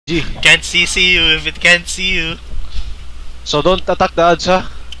G. Can't see you if it can't see you. So don't attack the ads, ha?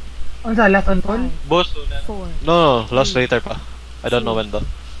 Ang sa last on phone? Boss. No, last later pa. I don't know when though.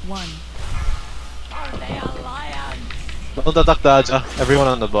 Don't attack the ads, ha? Everyone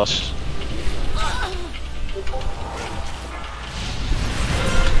on the boss.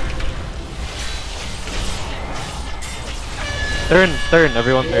 Turn,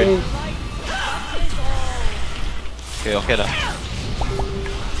 everyone turn. Okay na.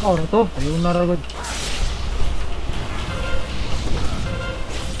 Oh, ano to? Ayun naragod.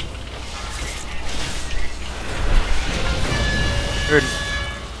 Turn.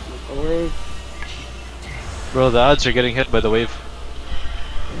 Bro, the ads are getting hit by the wave.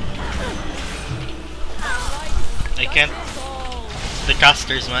 I can't. The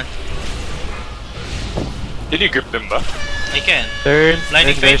casters, man. Did you grip them ba? I can. Turn.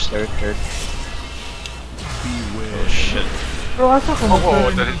 Lightning phase. Turn. Oh shit. Bro, asa ko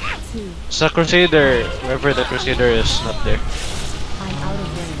That is... Sa Crusader, wherever the Crusader is, not there.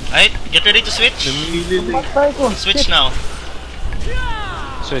 Alright, get ready to switch. Patay ko. Switch now.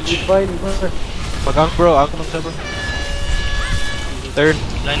 Switch. Fine, Pag-ank bro, ank ng server. Turn.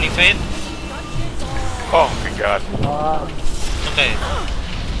 Lightning fade. Oh my god. Okay.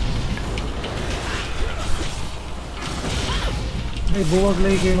 Ay, buwag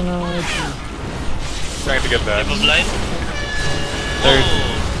lagi kayo mga... Trying to get that. Wave of light. Third.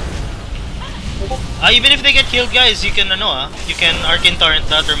 Even if they get killed, guys, you can you can Arcane Torrent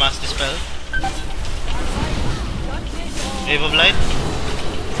that or Mass Dispel. Wave of light.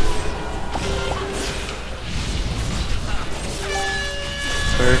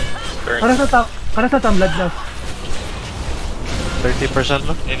 Turn. Para sa tamblad na. 30%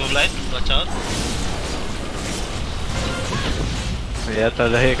 no? Wave of light. Watch out. Kaya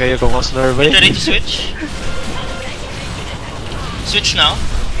talahi kayo kung mas nerve. Get ready to switch. Switch now.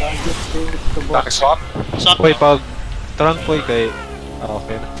 Back swap. Swap Uy, now. pag trunk ko kay...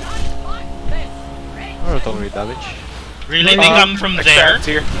 okay na. Ano itong re-damage? Really? They come from there?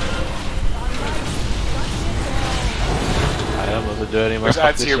 Here. I don't know to do anymore. There's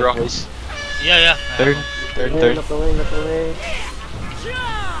ads here, bro. Yeah. Turn.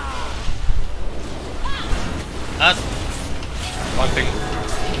 One thing.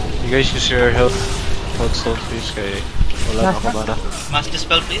 You guys use your health stone please kay wala na ako mana. Mass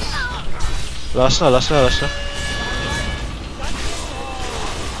Dispel, please. Last na.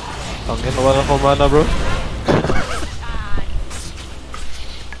 Angin, wala ko mana bro.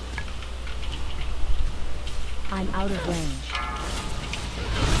 I'm out of range.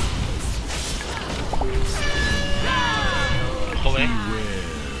 Away.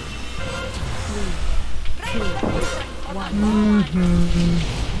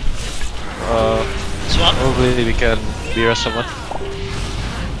 Swap. Probably we can beer someone.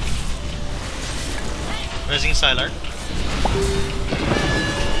 Raising Sylar.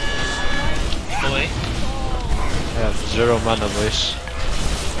 Away. I have 0 mana boys.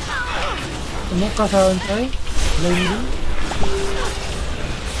 Tumukha sa unsay? Landing?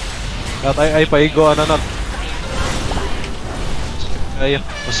 At ay paigo na. Ayun,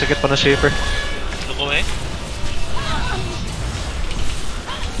 masakit pa na shaper. Look away.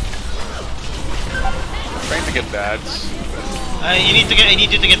 Trying to get dads. I need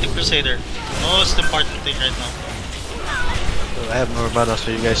you to get the Crusader. Most important thing right now. I have more mana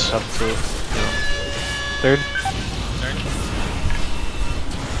so you guys have to, turn.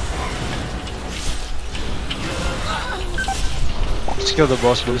 Let's kill the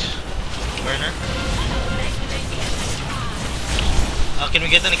boss boys. Burner. Can we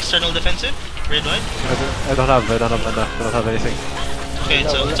get an external defensive? Red white? I don't have mana. I don't have anything. Okay,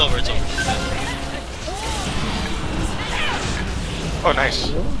 so it's over. Oh, nice.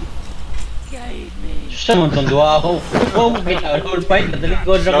 Siya naman itong duwa ako. Oh, may all fight.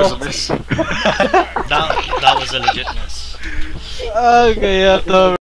 Nadalikod That was ako. a miss. That was a legit miss. Okay, yeah,